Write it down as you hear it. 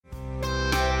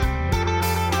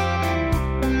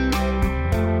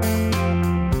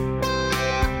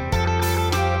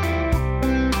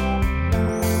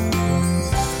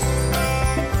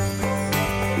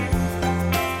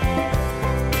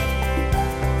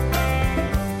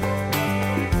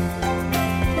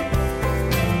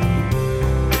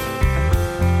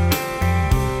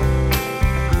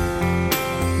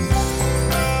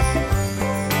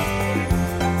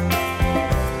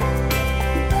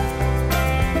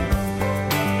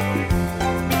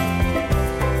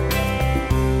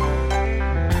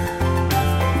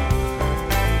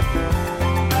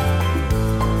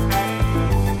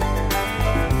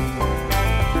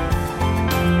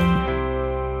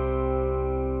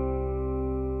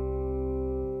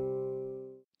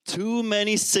Too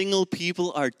many single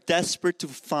people are desperate to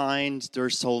find their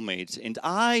soulmate, and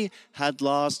I had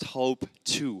lost hope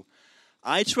too.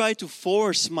 I tried to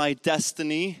force my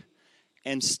destiny,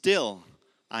 and still,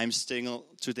 I'm single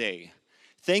today.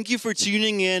 Thank you for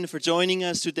tuning in, for joining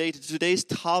us today. Today's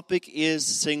topic is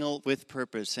Single with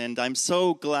Purpose, and I'm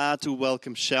so glad to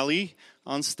welcome Shelly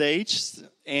on stage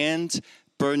and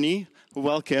Bernie.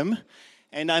 Welcome.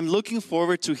 And I'm looking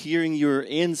forward to hearing your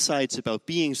insights about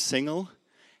being single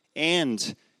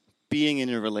and being in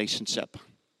a relationship.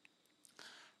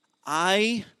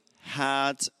 I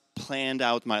had planned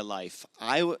out my life.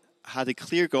 I had a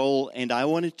clear goal, and I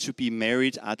wanted to be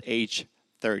married at age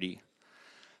 30.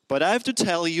 But I have to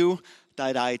tell you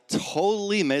that I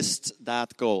totally missed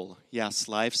that goal. Yes,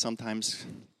 life sometimes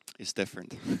is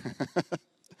different.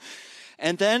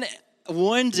 And then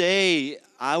one day,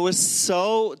 I was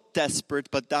so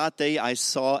desperate, but that day I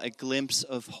saw a glimpse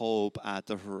of hope at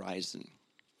the horizon.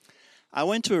 I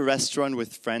went to a restaurant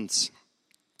with friends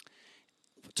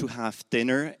to have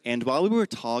dinner, and while we were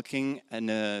talking,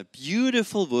 a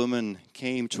beautiful woman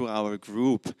came to our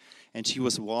group, and she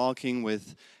was walking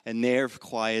with a air of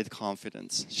quiet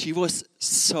confidence. She was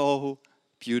so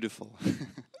beautiful.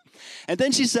 And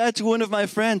then she said to one of my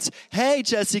friends, "Hey,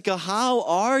 Jessica, how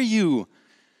are you?"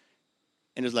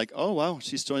 And it was like, "Oh, wow,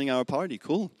 she's joining our party,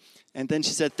 cool." And then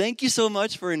she said, "Thank you so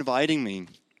much for inviting me."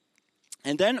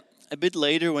 And then a bit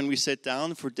later, when we sat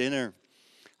down for dinner,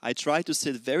 I tried to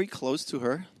sit very close to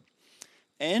her.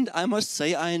 And I must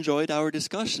say I enjoyed our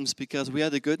discussions because we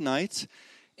had a good night.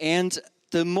 And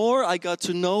the more I got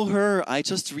to know her, I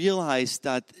just realized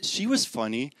that she was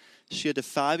funny. She had a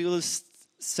fabulous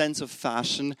sense of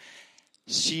fashion.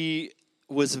 She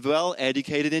was well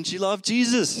educated and she loved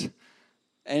Jesus.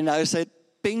 And I said,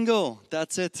 bingo,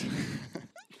 that's it.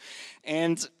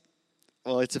 And,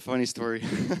 well, it's a funny story.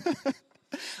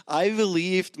 I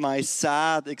believed my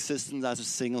sad existence as a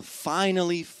single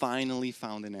finally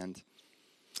found an end.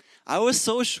 I was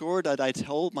so sure that I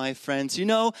told my friends,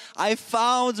 I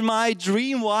found my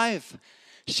dream wife.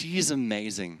 She's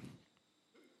amazing.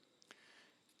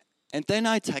 And then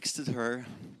I texted her,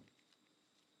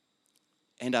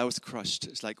 and I was crushed.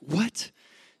 It's like, what?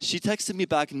 She texted me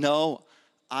back, "No,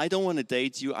 I don't want to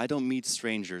date you. I don't meet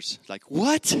strangers." Like,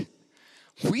 what?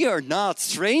 We are not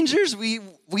strangers. We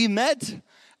met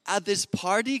at this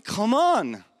party. Come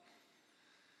on.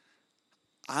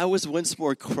 I was once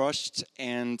more crushed,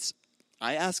 and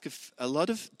I asked a lot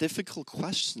of difficult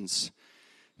questions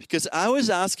because I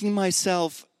was asking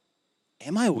myself,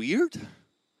 am I weird?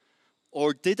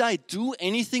 Or did I do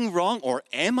anything wrong? Or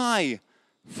am I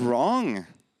wrong?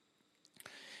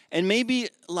 And maybe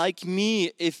like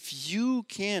me, if you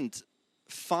can't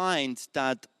find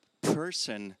that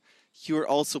person, you're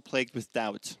also plagued with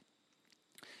doubt.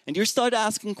 And you start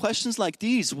asking questions like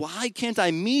these. Why can't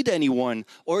I meet anyone?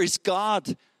 Or is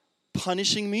God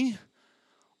punishing me?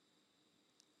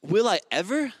 Will I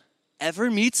ever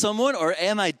meet someone? Or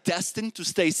am I destined to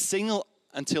stay single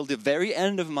until the very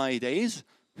end of my days?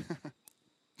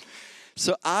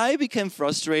 So I became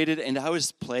frustrated and I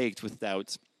was plagued with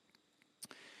doubt.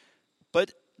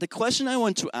 But the question I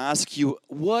want to ask you,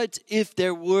 what if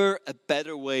there were a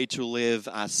better way to live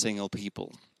as single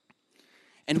people?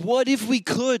 And what if we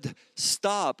could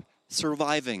stop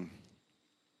surviving?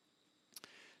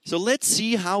 So let's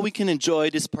see how we can enjoy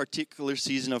this particular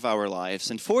season of our lives.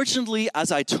 And fortunately,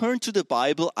 as I turned to the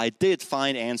Bible, I did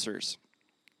find answers.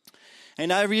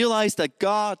 And I realized that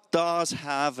God does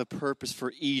have a purpose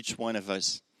for each one of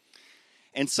us.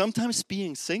 And sometimes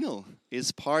being single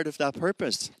is part of that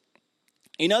purpose.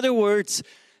 In other words,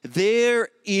 there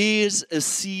is a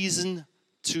season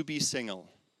to be single.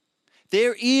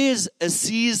 There is a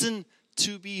season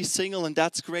to be single, and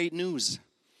that's great news.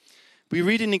 We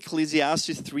read in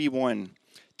Ecclesiastes 3:1,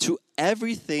 "To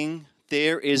everything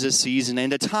there is a season,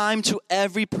 and a time to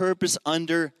every purpose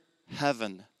under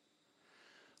heaven."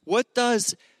 What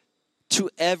does "to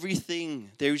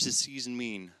everything there is a season"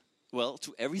 mean? Well,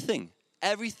 to everything.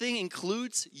 Everything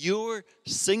includes your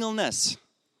singleness.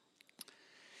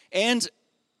 And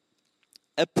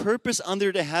a purpose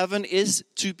under the heaven is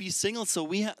to be single. So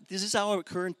this is our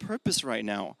current purpose right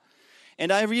now.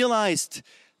 And I realized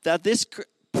that this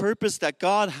purpose that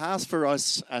God has for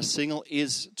us as single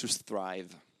is to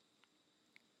thrive.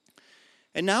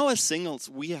 And now as singles,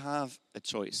 we have a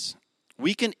choice.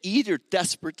 We can either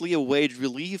desperately await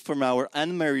relief from our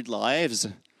unmarried lives,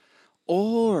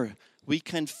 or we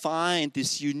can find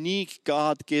this unique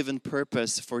God-given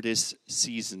purpose for this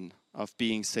season of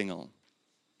being single.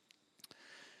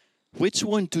 Which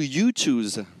one do you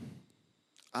choose?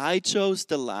 I chose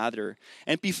the latter.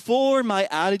 And before my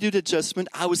attitude adjustment,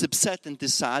 I was upset and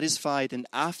dissatisfied. And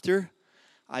after,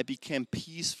 I became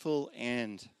peaceful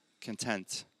and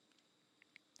content.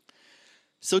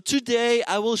 So today,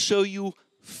 I will show you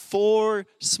 4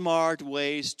 smart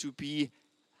ways to be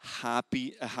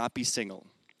a happy single.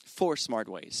 4 smart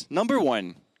ways. Number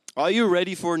 1. Are you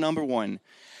ready for number 1?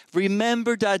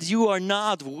 Remember that you are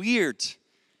not weird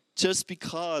just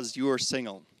because you are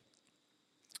single.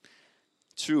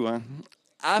 True, huh?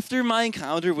 After my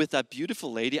encounter with that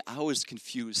beautiful lady, I was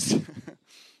confused,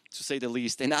 to say the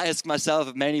least. And I asked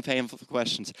myself many painful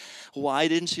questions. Why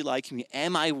didn't she like me?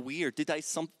 Am I weird? Did I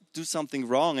do something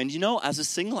wrong? And as a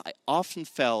single, I often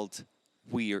felt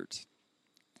weird.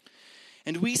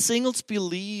 And we singles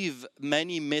believe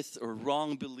many myths or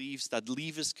wrong beliefs that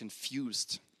leave us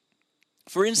confused.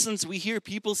 For instance, we hear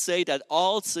people say that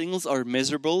all singles are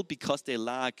miserable because they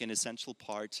lack an essential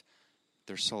part,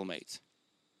 their soulmate.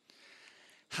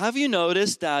 Have you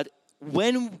noticed that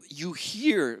when you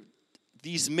hear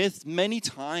these myths many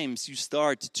times, you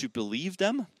start to believe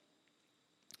them?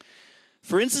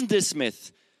 For instance, this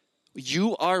myth,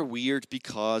 you are weird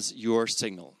because you're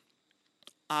single.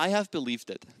 I have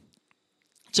believed it.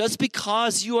 Just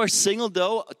because you are single,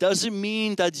 though, doesn't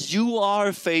mean that you are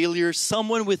a failure,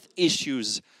 someone with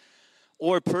issues,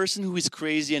 or a person who is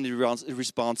crazy and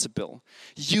irresponsible.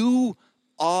 You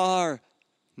are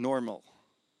normal.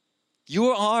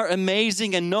 You are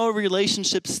amazing, and no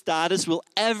relationship status will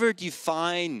ever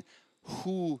define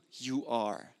who you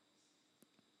are.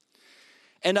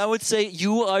 And I would say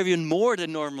you are even more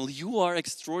than normal. You are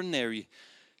extraordinary.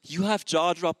 You have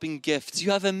jaw-dropping gifts.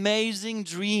 You have amazing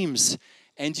dreams.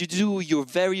 And you do your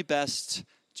very best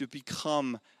to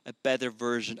become a better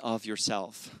version of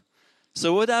yourself.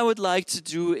 So what I would like to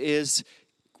do is,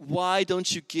 why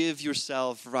don't you give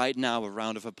yourself right now a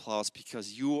round of applause,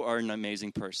 because you are an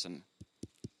amazing person.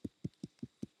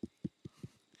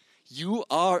 You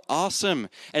are awesome.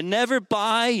 And never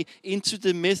buy into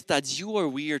the myth that you are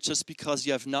weird just because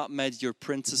you have not met your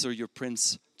princess or your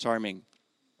prince charming.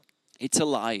 It's a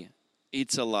lie.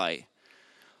 It's a lie.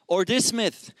 Or this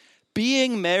myth,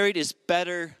 being married is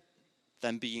better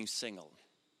than being single.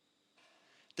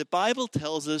 The Bible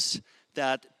tells us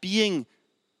that being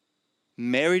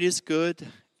married is good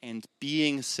and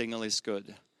being single is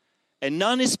good. And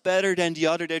none is better than the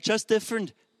other. They're just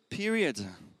different, period.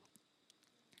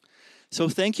 So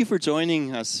thank you for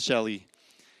joining us, Shelley.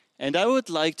 And I would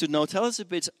like to know, tell us a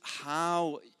bit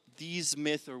how these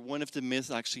myths, or one of the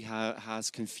myths actually has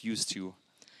confused you.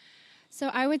 So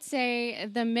I would say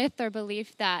the myth or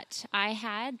belief that I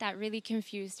had that really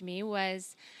confused me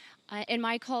was, in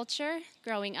my culture,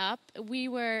 growing up, we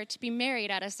were to be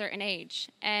married at a certain age.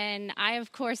 And I,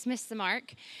 of course, missed the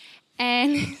mark.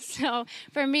 And so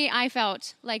for me, I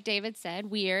felt, like David said,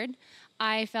 weird.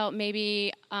 I felt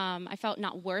I felt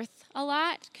not worth a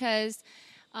lot because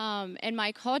in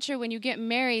my culture, when you get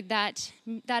married, that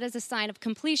is a sign of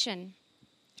completion.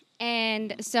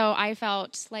 And so I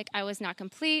felt like I was not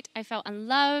complete. I felt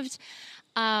unloved,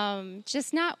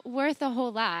 just not worth a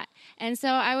whole lot. And so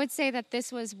I would say that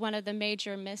this was one of the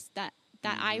major myths that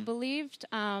I believed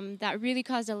that really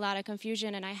caused a lot of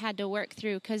confusion, and I had to work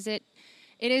through because it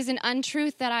is an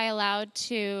untruth that I allowed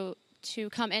to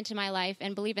come into my life,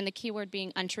 and believe in the key word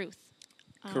being untruth.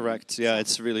 Correct. Yeah,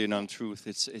 it's really an untruth.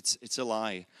 It's a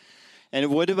lie. And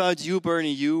what about you,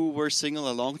 Bernie? You were single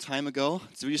a long time ago.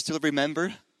 Do you still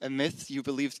remember a myth you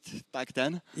believed back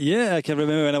then? Yeah, I can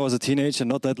remember when I was a teenager,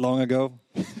 not that long ago.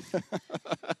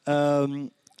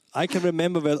 I can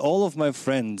remember that all of my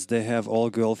friends, they have all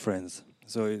girlfriends.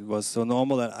 So it was so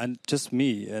normal, and just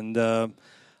me. And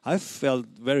I felt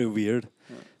very weird,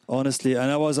 honestly.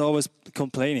 And I was always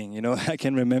complaining, I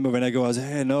can remember when I go, I was,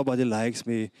 hey, nobody likes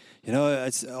me.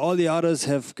 It's all the others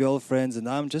have girlfriends and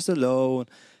I'm just alone.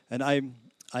 And I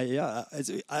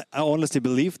honestly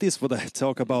believe this, what I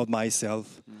talk about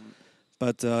myself.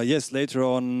 But yes, later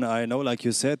on, I know, like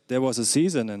you said, there was a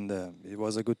season and it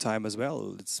was a good time as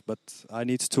well. But I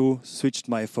need to switch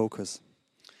my focus.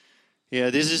 Yeah,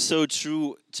 this is so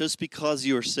true. Just because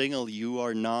you're single, you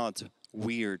are not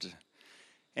weird.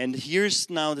 And here's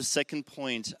now the second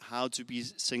point, how to be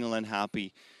single and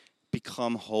happy.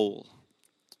 Become whole.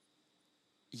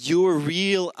 Your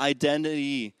real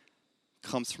identity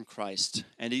comes from Christ,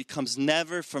 and it comes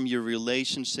never from your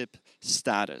relationship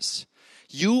status.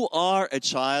 You are a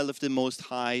child of the Most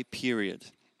High, period.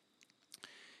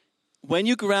 When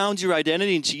you ground your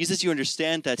identity in Jesus, you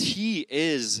understand that He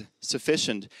is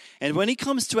sufficient. And when it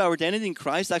comes to our identity in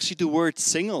Christ, actually the word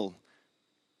single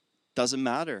doesn't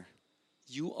matter.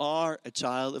 You are a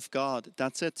child of God.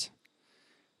 That's it.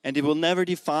 and it will never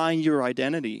define your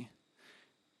identity.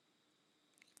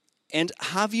 And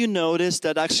have you noticed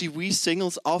that actually we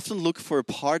singles often look for a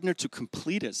partner to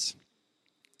complete us?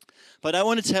 But I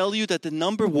want to tell you that the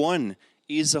number 1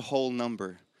 is a whole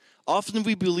number. Often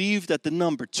we believe that the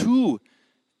number 2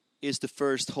 is the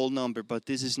first whole number, but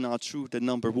this is not true. The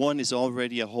number 1 is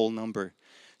already a whole number.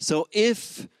 So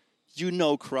if you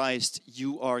know Christ,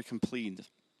 you are complete.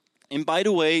 And by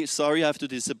the way, sorry I have to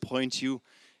disappoint you.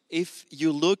 If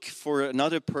you look for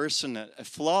another person, a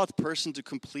flawed person to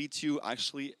complete you,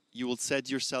 actually you will set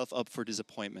yourself up for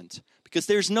disappointment. Because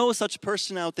there's no such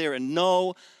person out there, and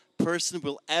no person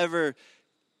will ever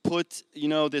put,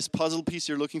 this puzzle piece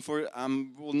you're looking for,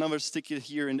 will never stick it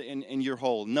here in your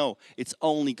hole. No, it's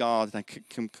only God that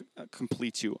can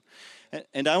complete you.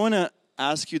 And I want to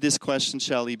ask you this question,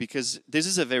 Shelly, because this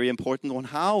is a very important one.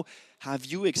 How have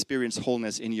you experienced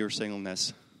wholeness in your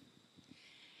singleness?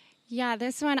 Yeah,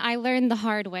 this one I learned the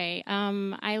hard way.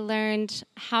 I learned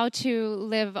how to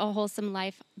live a wholesome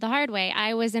life the hard way.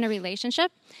 I was in a relationship,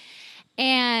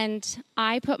 and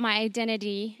I put my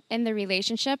identity in the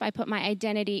relationship. I put my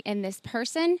identity in this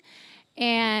person,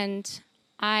 and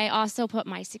I also put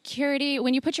my security.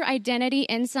 When you put your identity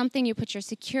in something, you put your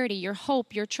security, your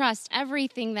hope, your trust,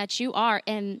 everything that you are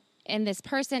in this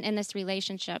person, in this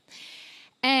relationship.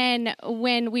 And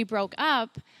when we broke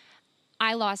up,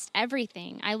 I lost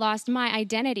everything. I lost my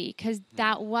identity because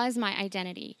that was my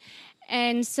identity.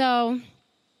 And so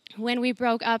when we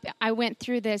broke up, I went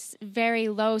through this very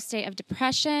low state of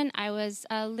depression. I was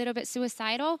a little bit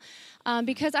suicidal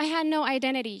because I had no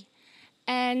identity.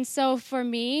 And so for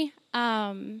me,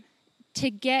 to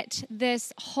get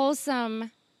this wholesome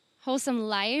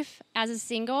life as a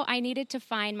single, I needed to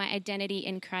find my identity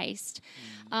in Christ.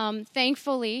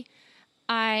 Thankfully,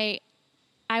 I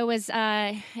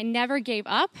never gave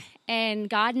up, and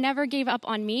God never gave up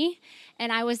on me,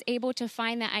 and I was able to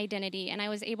find that identity, and I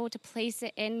was able to place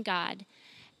it in God.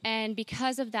 And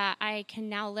because of that, I can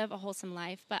now live a wholesome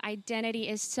life. But identity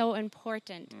is so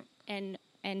important, and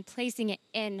placing it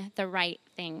in the right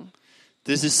thing.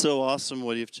 This is so awesome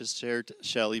what you've just shared,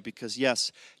 Shelly, because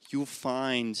yes, you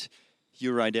find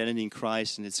your identity in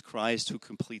Christ, and it's Christ who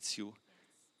completes you.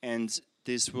 And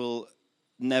this will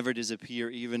never disappear,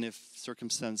 even if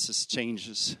circumstances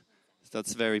changes.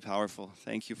 That's very powerful.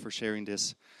 Thank you for sharing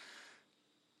this.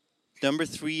 Number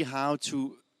 3, how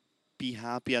to be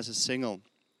happy as a single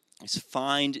is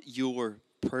find your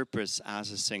purpose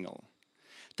as a single.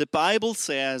 The Bible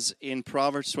says in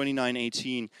Proverbs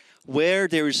 29:18, where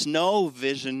there is no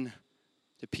vision,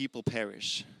 the people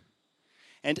perish.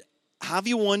 And have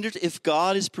you wondered if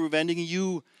God is preventing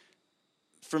you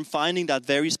from finding that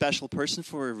very special person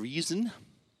for a reason?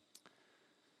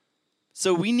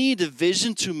 So we need a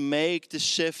vision to make the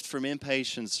shift from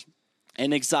impatience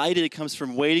and anxiety that comes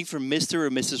from waiting for Mr. or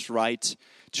Mrs. Right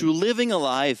to living a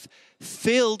life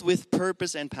filled with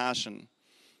purpose and passion.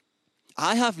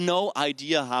 I have no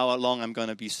idea how long I'm going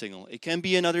to be single. It can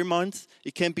be another month,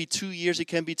 it can be 2 years, it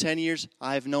can be 10 years.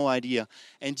 I have no idea.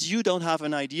 And you don't have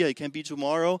an idea. It can be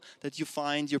tomorrow that you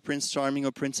find your Prince Charming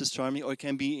or Princess Charming, or it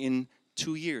can be in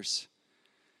 2 years.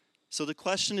 So the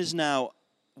question is now,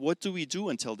 what do we do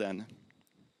until then?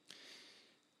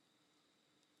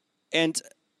 And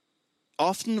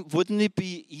often, wouldn't it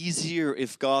be easier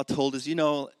if God told us,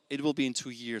 it will be in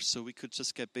 2 years, so we could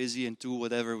just get busy and do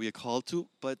whatever we are called to?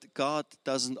 But God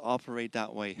doesn't operate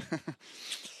that way.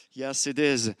 Yes, it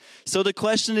is. So the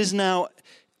question is now,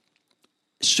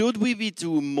 should we be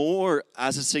doing more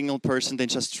as a single person than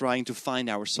just trying to find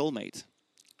our soulmate?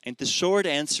 And the short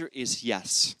answer is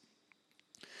yes.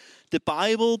 The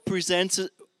Bible presents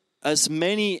us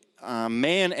many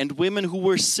men and women who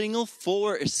were single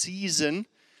for a season,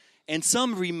 and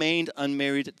some remained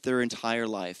unmarried their entire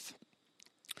life.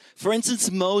 For instance,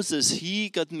 Moses, he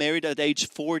got married at age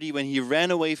 40 when he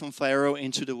ran away from Pharaoh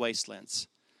into the wastelands.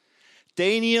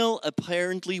 Daniel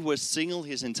apparently was single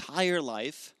his entire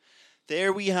life.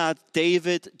 There we had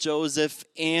David, Joseph,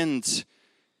 and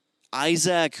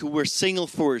Isaac, who were single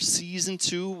for season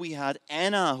 2. We had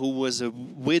Anna, who was a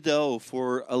widow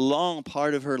for a long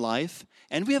part of her life.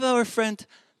 And we have our friend,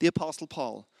 the Apostle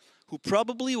Paul, who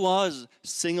probably was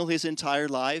single his entire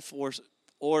life,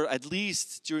 or at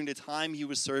least during the time he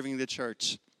was serving the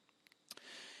church.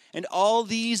 And all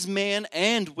these men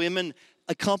and women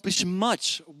accomplished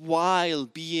much while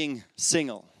being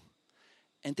single.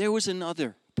 And there was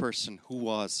another person who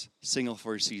was single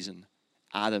for a season,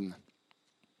 Adam.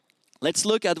 Let's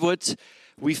look at what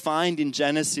we find in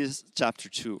Genesis chapter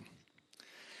 2.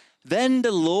 Then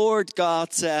the Lord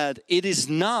God said, "It is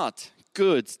not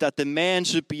good that the man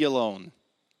should be alone.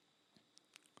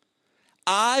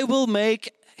 I will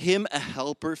make him a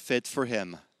helper fit for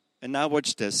him. And now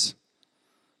watch this.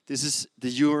 This is the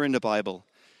you are in the Bible.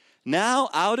 Now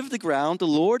out of the ground the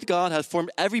Lord God had formed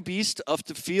every beast of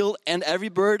the field and every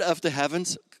bird of the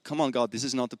heavens. Come on, God, this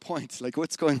is not the point. Like,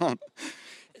 what's going on?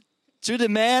 To the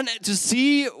man to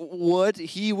see what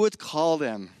he would call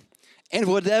them. And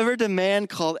whatever the man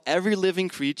called every living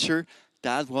creature,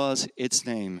 that was its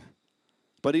name.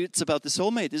 But it's about the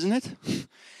soulmate, isn't it?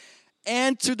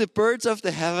 And to the birds of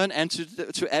the heaven and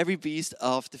to every beast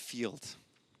of the field.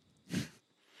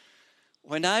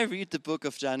 When I read the book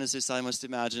of Genesis, I must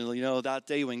imagine, that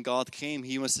day when God came,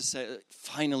 he must have said,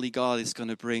 finally God is going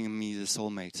to bring me the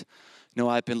soulmate.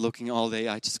 I've been looking all day,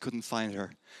 I just couldn't find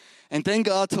her. And then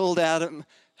God told Adam,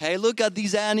 hey, look at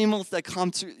these animals that come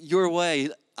to your way.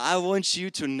 I want you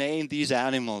to name these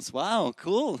animals. Wow,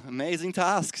 cool, amazing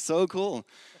task, so cool.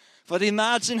 But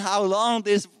imagine how long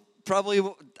this probably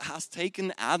has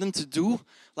taken Adam to do.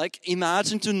 Like,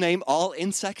 imagine to name all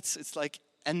insects. It's like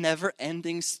a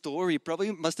never-ending story.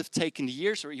 Probably must have taken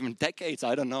years or even decades.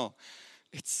 I don't know.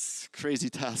 It's a crazy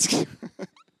task.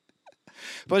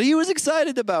 But he was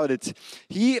excited about it.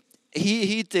 He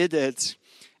did it.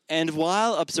 And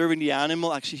while observing the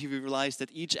animal, actually he realized that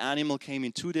each animal came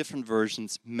in two different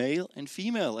versions, male and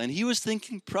female. And he was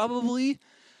thinking, probably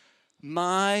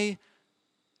my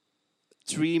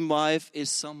dream wife is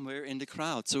somewhere in the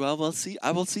crowd. So I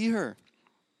will see her.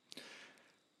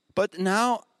 But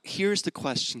now, here's the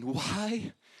question.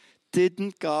 Why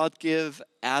didn't God give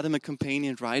Adam a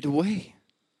companion right away?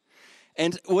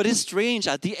 And what is strange,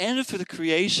 at the end of the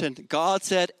creation, God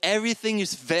said, everything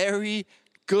is very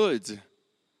good.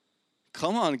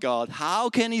 Come on, God. How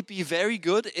can it be very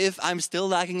good if I'm still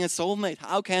lacking a soulmate?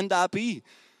 How can that be?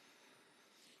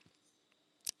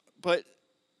 But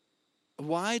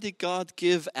why did God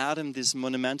give Adam this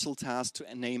monumental task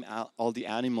to name all the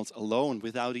animals alone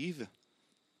without Eve?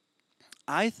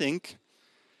 I think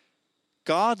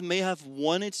God may have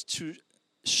wanted to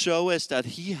show us that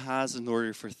he has an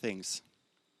order for things.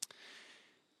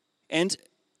 And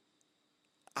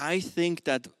I think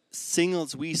that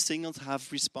we singles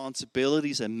have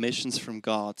responsibilities and missions from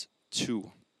God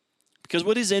too. Because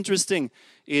what is interesting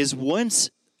is once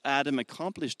Adam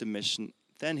accomplished the mission,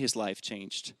 then his life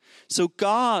changed. So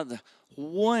God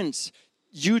wants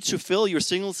you to fill your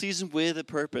single season with a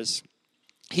purpose.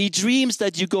 He dreams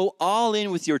that you go all in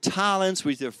with your talents,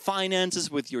 with your finances,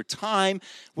 with your time,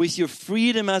 with your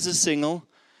freedom as a single,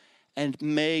 and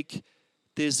make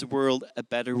this world a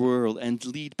better world and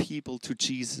lead people to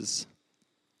Jesus.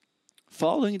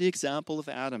 Following the example of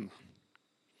Adam.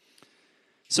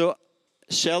 So,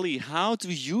 Shelley, how do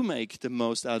you make the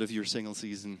most out of your single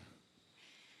season?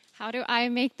 How do I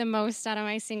make the most out of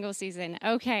my single season?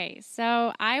 Okay,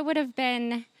 so I would have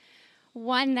been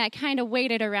one that kind of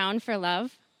waited around for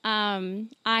love.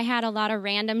 I had a lot of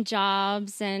random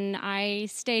jobs and I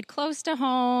stayed close to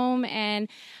home and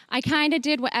I kind of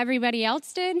did what everybody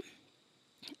else did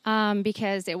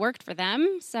because it worked for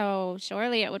them. So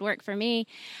surely it would work for me.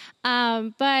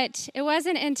 But it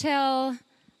wasn't until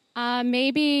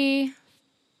maybe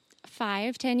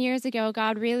 5-10 years ago,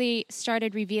 God really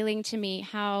started revealing to me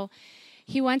how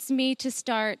he wants me to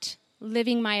start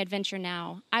living my adventure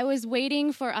now. I was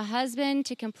waiting for a husband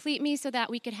to complete me so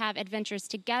that we could have adventures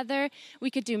together.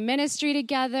 We could do ministry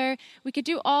together. We could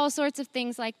do all sorts of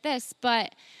things like this.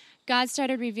 But God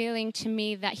started revealing to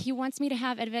me that he wants me to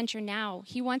have adventure now.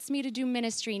 He wants me to do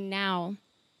ministry now.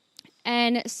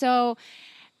 And so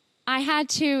I had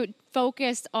to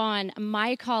focus on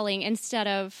my calling instead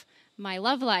of my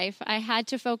love life. I had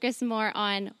to focus more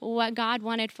on what God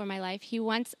wanted for my life. He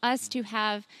wants us to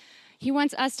have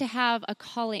a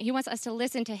calling. He wants us to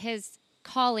listen to his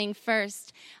calling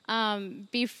first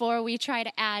before we try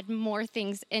to add more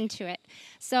things into it.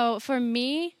 So for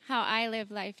me, how I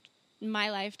live my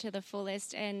life to the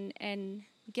fullest and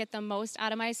get the most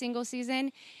out of my single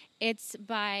season, it's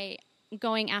by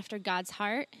going after God's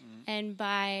heart and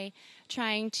by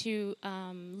trying to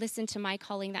listen to my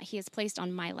calling that he has placed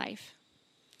on my life.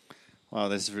 Wow,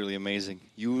 that's really amazing.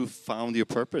 You found your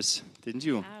purpose, didn't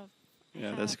you? Wow.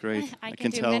 Yeah, that's great. I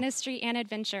can do tell. ministry and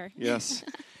adventure. Yes.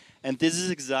 And this is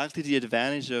exactly the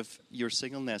advantage of your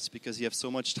singleness, because you have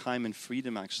so much time and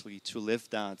freedom actually to live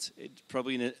that,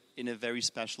 probably in a very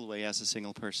special way as a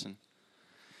single person.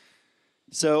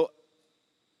 So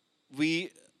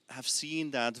we have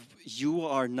seen that you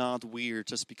are not weird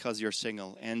just because you're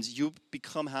single, and you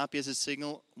become happy as a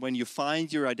single when you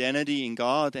find your identity in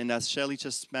God. And as Shelley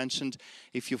just mentioned,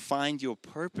 if you find your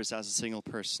purpose as a single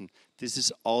person, this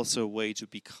is also a way to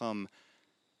become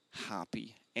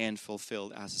happy and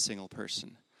fulfilled as a single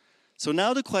person. So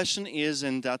now the question is,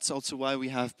 and that's also why we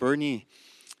have Bernie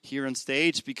here on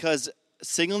stage, because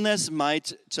singleness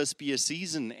might just be a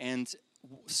season, and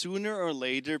sooner or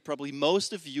later, probably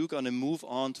most of you going to move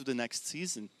on to the next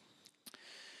season.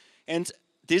 And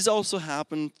this also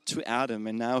happened to Adam,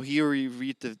 and now here we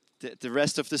read the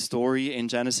rest of the story in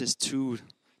Genesis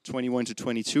 2:21 to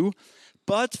 22.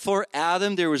 But for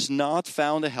Adam, there was not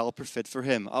found a helper fit for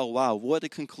him. Oh, wow, what a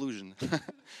conclusion.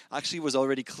 Actually, it was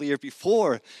already clear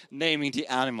before naming the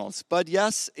animals. But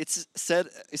yes, it's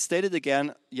stated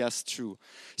again, yes, true.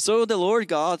 So the Lord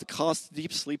God caused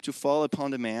deep sleep to fall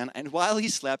upon the man, and while he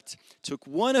slept, took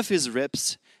one of his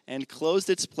ribs and closed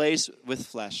its place with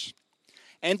flesh.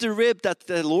 And the rib that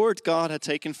the Lord God had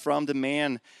taken from the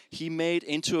man, he made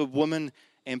into a woman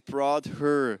and brought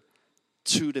her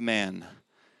to the man.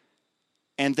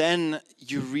 And then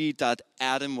you read that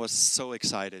Adam was so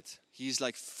excited. He's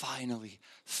like, finally,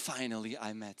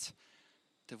 I met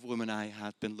the woman I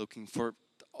had been looking for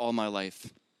all my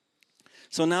life.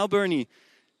 So now, Bernie,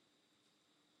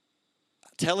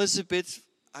 tell us a bit.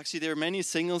 Actually, there are many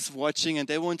singles watching, and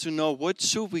they want to know, what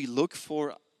should we look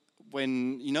for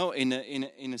when, in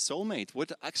a soulmate?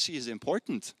 What actually is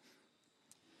important?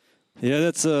 Yeah,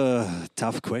 that's a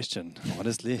tough question,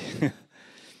 honestly.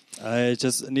 I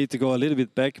just need to go a little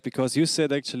bit back, because you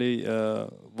said actually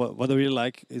what I really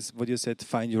like is what you said,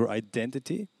 find your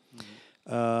identity.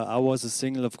 I was a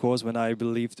single, of course,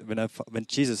 when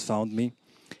Jesus found me,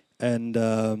 and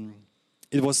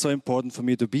it was so important for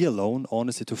me to be alone,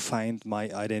 honestly, to find my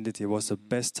identity. It was the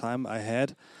best time I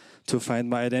had to find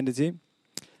my identity.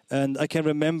 And I can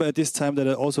remember at this time that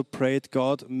I also prayed,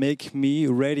 God, make me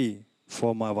ready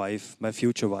for my wife, my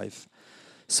future wife.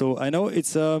 So I know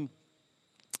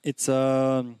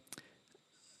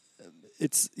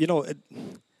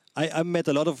I met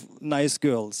a lot of nice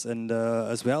girls and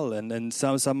as well, and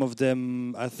some of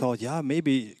them I thought, yeah,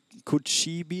 maybe could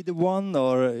she be the one,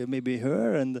 or maybe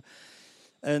her,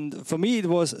 and for me it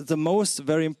was the most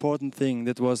very important thing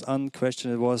that was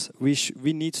unquestioned. Was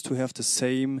we need to have the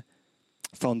same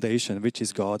foundation, which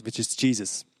is God, which is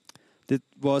Jesus. That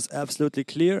was absolutely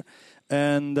clear,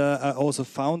 and I also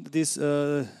found this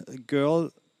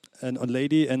girl and a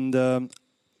lady, and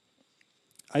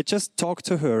I just talked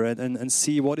to her and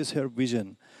see what is her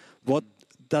vision, what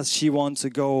does she want to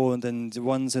go. And then the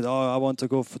one said, "Oh, I want to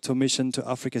go to mission to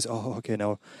Africa." I said, "Oh, okay,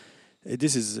 now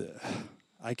this is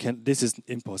This is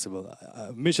impossible.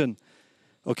 Mission,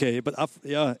 okay, but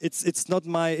it's not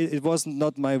my. It was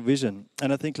not my vision,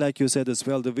 and I think, like you said as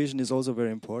well, the vision is also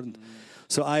very important.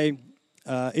 So I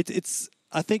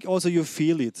think also you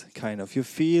feel it, kind of. You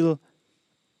feel,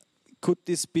 could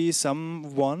this be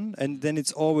someone? And then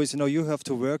it's always, you have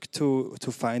to work to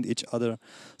find each other.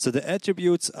 So the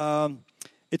attributes,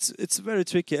 it's very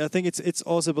tricky. I think it's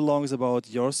also belongs about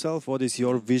yourself. What is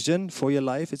your vision for your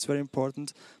life? It's very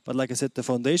important. But like I said, the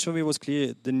foundation for me was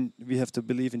clear. Then we have to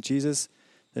believe in Jesus.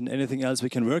 Then anything else we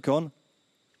can work on.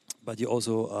 But you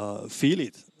also feel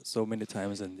it so many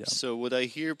times. And yeah. So what I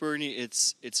hear, Bernie,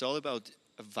 it's all about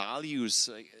values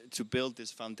to build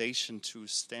this foundation, to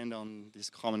stand on this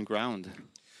common ground.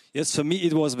 Yes, for me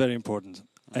it was very important,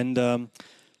 and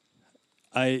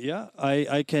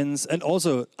I can, and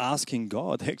also asking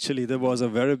God. Actually, that was a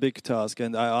very big task,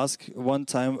 and I asked one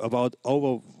time about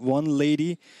over one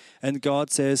lady, and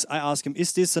God says, I asked him,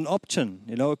 is this an option?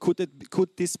 Could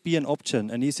this be an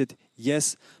option? And he said,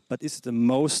 yes, but it's the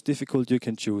most difficult you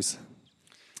can choose.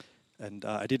 And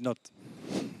I did not.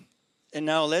 And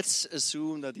now let's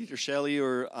assume that either Shelley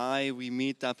or we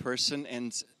meet that person.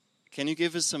 And can you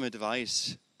give us some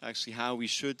advice, actually, how we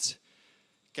should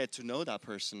get to know that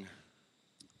person?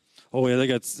 Oh, yeah, they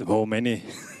got so many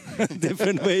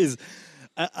different ways.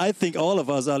 I think all of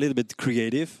us are a little bit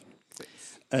creative.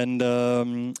 And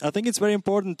I think it's very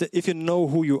important that if you know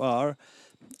who you are,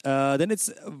 then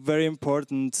it's very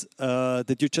important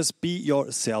that you just be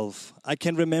yourself. I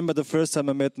can remember the first time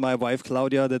I met my wife,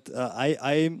 Claudia, that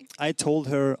I told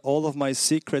her all of my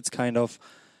secrets, kind of,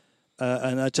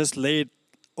 and I just laid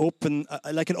open,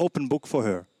 like an open book for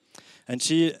her. And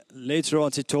she, later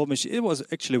on, she told me, it was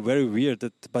actually very weird,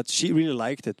 but she really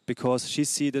liked it, because she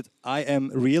see that I am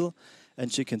real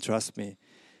and she can trust me.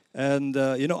 And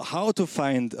how to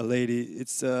find a lady.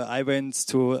 It's I went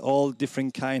to all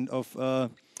different kind of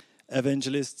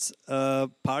evangelists,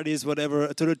 parties,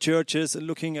 whatever, to the churches, and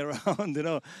looking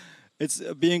around. It's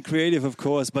being creative, of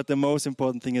course. But the most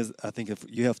important thing is, I think, if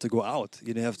you have to go out.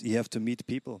 You have to meet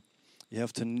people. You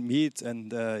have to meet and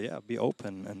be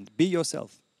open and be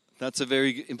yourself. That's a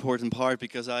very important part,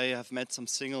 because I have met some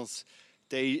singles.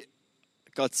 They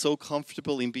got so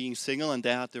comfortable in being single, and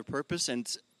they had their purpose, and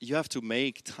you have to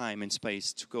make time and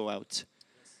space to go out.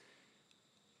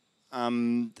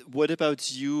 What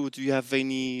about you? Do you have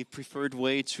any preferred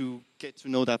way to get to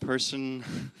know that person?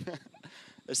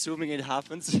 Assuming it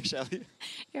happens, Shelly.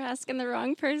 You're asking the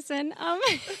wrong person.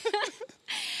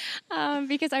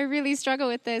 Because I really struggle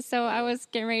with this, so I was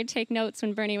getting ready to take notes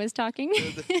when Bernie was talking.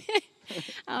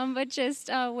 But just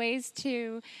ways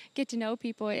to get to know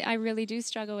people, I really do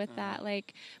struggle with that.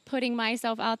 Like putting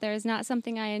myself out there is not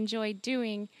something I enjoy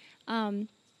doing. I've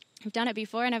done it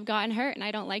before and I've gotten hurt and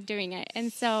I don't like doing it.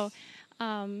 And so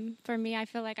for me, I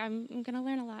feel like I'm going to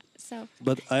learn a lot. So,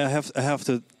 But I have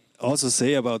to also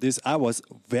say about this, I was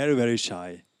very, very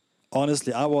shy.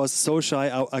 Honestly, I was so shy.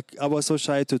 I was so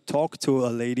shy to talk to a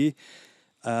lady.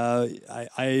 So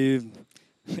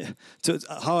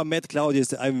how I met Claudia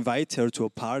is I invite her to a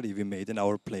party we made in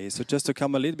our place. So just to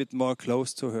come a little bit more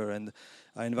close to her, and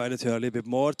I invited her a little bit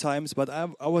more times. But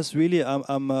I was really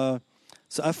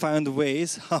so I found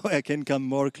ways how I can come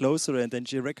more closer, and then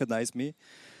she recognized me.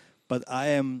 But I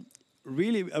am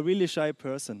really a really shy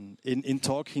person in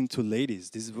talking to ladies.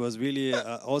 This was really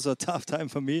also a tough time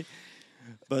for me.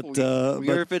 But we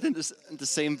are a bit in the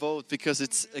same boat, because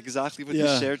it's exactly what you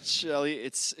shared, Shelley.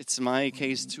 It's my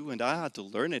case too, and I had to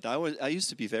learn it. I used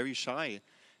to be very shy,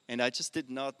 and I just did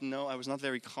not know. I was not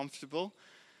very comfortable,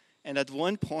 and at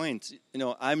one point,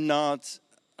 I'm not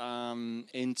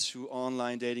into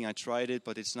online dating. I tried it,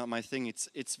 but it's not my thing.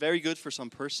 It's very good for some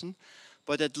person,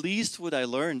 but at least what I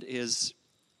learned is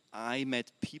I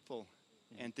met people.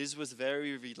 And this was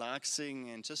very relaxing,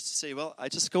 and just to say, well, I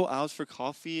just go out for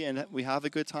coffee and we have a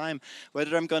good time.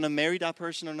 Whether I'm going to marry that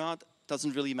person or not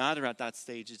doesn't really matter at that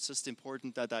stage. It's just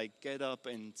important that I get up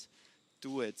and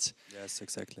do it. Yes,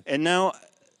 exactly. And now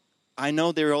I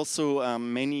know there are also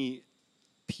many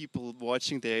people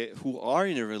watching there who are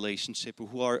in a relationship,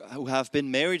 who have been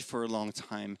married for a long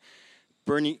time.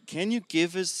 Bernie, can you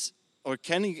give us, or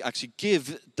can you actually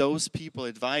give those people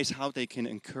advice how they can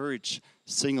encourage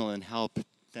single and help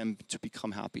them to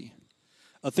become happy?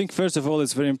 I think first of all,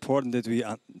 it's very important that we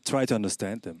try to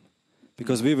understand them,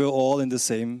 because we were all in the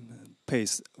same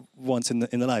pace once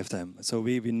in a lifetime. So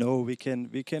we know we can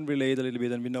relate a little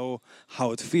bit, and we know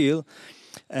how it feels.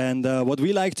 And what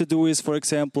we like to do is, for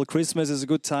example, Christmas is a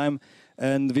good time,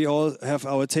 and we all have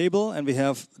our table and we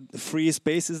have free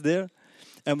spaces there.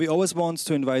 And we always want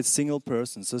to invite single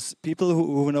persons. So people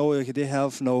who know they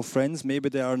have no friends, maybe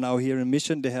they are now here in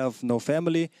mission, they have no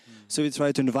family. So we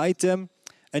try to invite them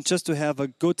and just to have a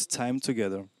good time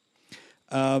together.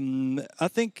 I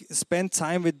think spend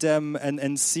time with them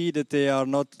and see that they are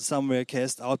not somewhere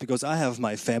cast out, because I have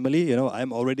my family,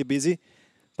 I'm already busy.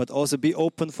 But also be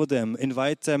open for them,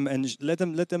 invite them, and let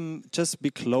them just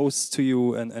be close to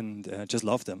you and just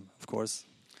love them, of course.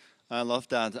 I love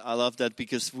that,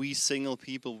 because we single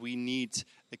people, we need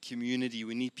a community,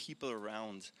 we need people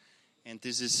around. And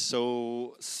this is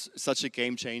such a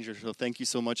game changer. So thank you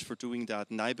so much for doing that.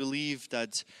 And I believe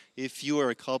that if you are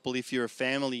a couple, if you're a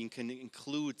family and can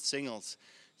include singles,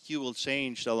 you will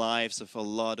change the lives of a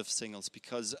lot of singles,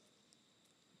 because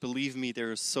believe me,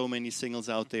 there are so many singles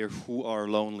out there who are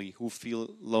lonely, who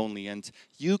feel lonely, and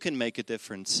you can make a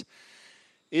difference.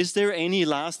 Is there any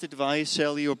last advice,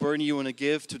 Shelley or Bernie, you want to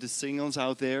give to the singles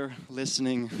out there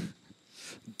listening?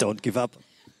 Don't give up.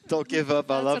 Don't give up.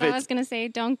 I love it. That's what I was going to say.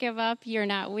 Don't give up. You're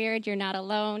not weird. You're not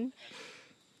alone.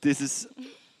 This is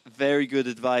very good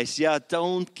advice. Yeah,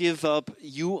 don't give up.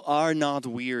 You are not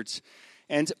weird.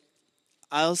 And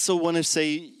I also want to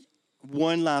say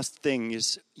one last thing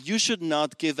is you should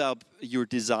not give up your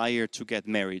desire to get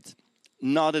married.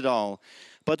 Not at all.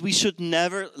 But we should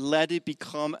never let it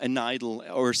become an idol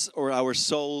or our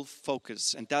sole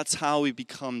focus. And that's how we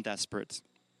become desperate.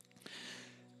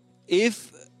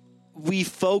 If we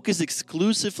focus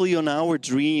exclusively on our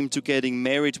dream to getting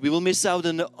married, we will miss out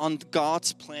on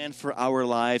God's plan for our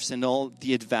lives and all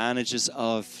the advantages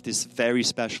of this very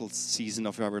special season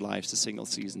of our lives, the single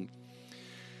season.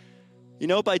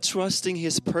 By trusting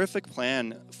His perfect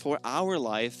plan for our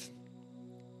life,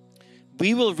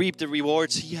 we will reap the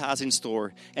rewards He has in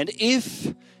store. And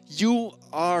if you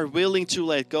are willing to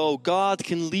let go, God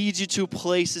can lead you to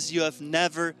places you have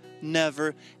never,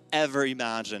 ever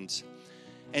imagined.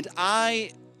 And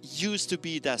I used to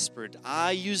be desperate.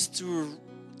 I used to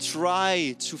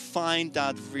try to find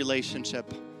that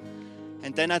relationship.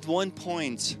 And then at one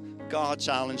point, God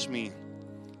challenged me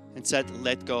and said,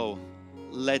 let go,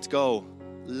 let go,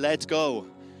 let go.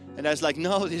 And I was like,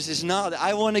 no, this is not.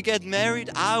 I want to get married.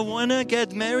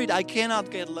 I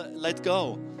cannot let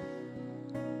go.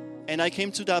 And I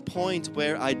came to that point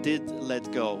where I did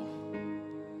let go.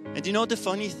 And the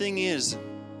funny thing is,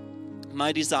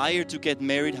 my desire to get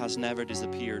married has never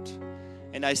disappeared.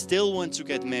 And I still want to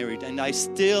get married. And I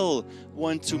still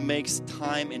want to make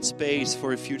time and space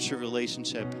for a future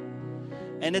relationship.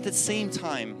 And at the same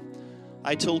time,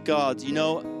 I told God, you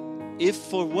know, if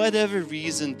for whatever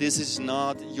reason this is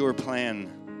not your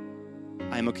plan,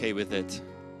 I'm okay with it.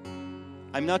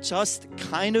 I'm not just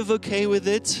kind of okay with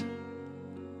it.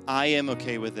 I am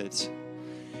okay with it.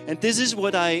 And this is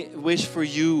what I wish for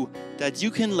you, that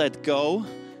you can let go,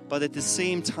 but at the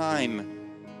same time,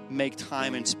 make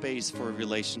time and space for a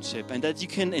relationship, and that you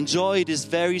can enjoy this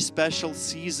very special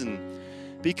season.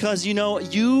 Because, you know,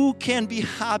 you can be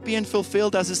happy and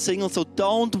fulfilled as a single, so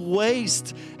don't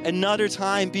waste another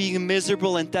time being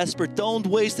miserable and desperate. Don't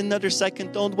waste another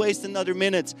second. Don't waste another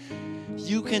minute.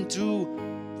 You can do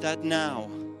that now.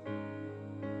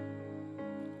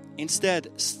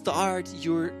 Instead, start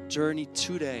your journey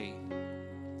today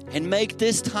and make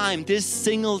this time, this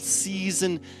single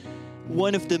season,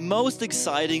 one of the most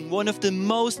exciting, one of the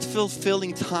most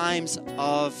fulfilling times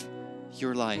of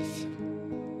your life.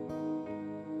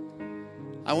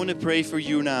 I want to pray for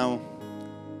you now,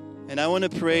 and I want to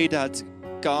pray that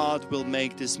God will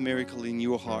make this miracle in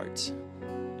your heart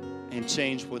and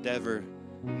change whatever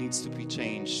needs to be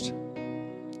changed.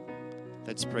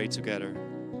 Let's pray together.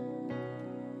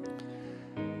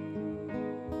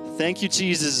 Thank you,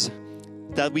 Jesus,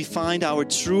 that we find our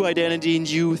true identity in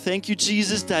you. Thank you,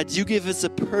 Jesus, that you give us a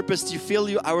purpose. You fill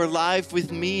our life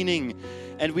with meaning,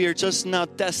 and we are just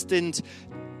not destined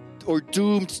or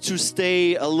doomed to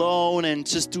stay alone and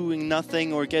just doing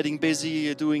nothing or getting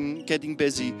busy.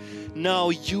 No,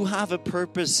 you have a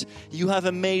purpose. You have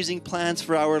amazing plans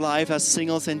for our life as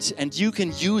singles, and you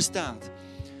can use that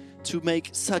to make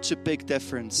such a big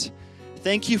difference.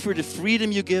 Thank you for the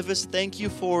freedom you give us. Thank you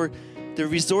for the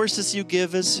resources you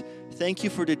give us. Thank you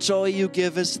for the joy you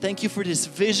give us. Thank you for this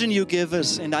vision you give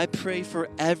us. And I pray for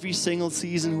every single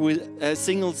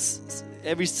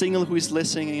every single who is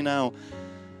listening now,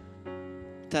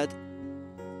 that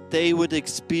they would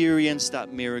experience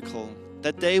that miracle,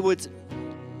 that they would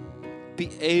be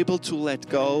able to let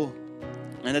go,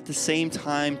 and at the same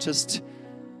time, just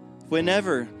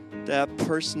whenever that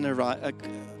person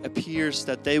appears,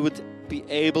 that they would be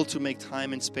able to make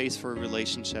time and space for a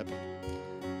relationship.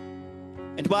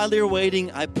 And while they're waiting,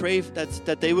 I pray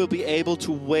that they will be able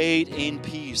to wait in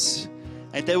peace,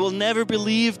 and they will never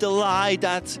believe the lie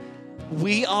that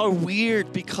we are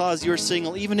weird because you're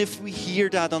single, even if we hear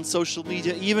that on social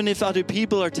media, even if other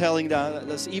people are telling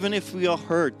that, even if we are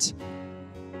hurt.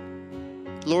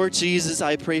 Lord Jesus,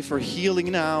 I pray for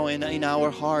healing now in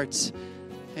our hearts.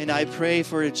 And I pray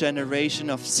for a generation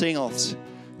of singles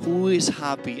who is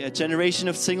happy, a generation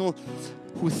of singles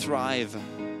who thrive.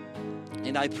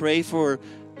 And I pray for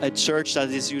a church that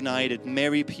is united,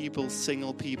 married people,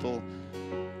 single people,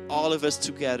 all of us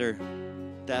together,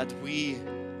 that we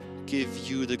give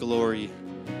you the glory.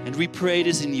 And we pray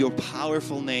this in your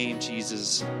powerful name,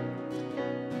 Jesus.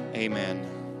 Amen.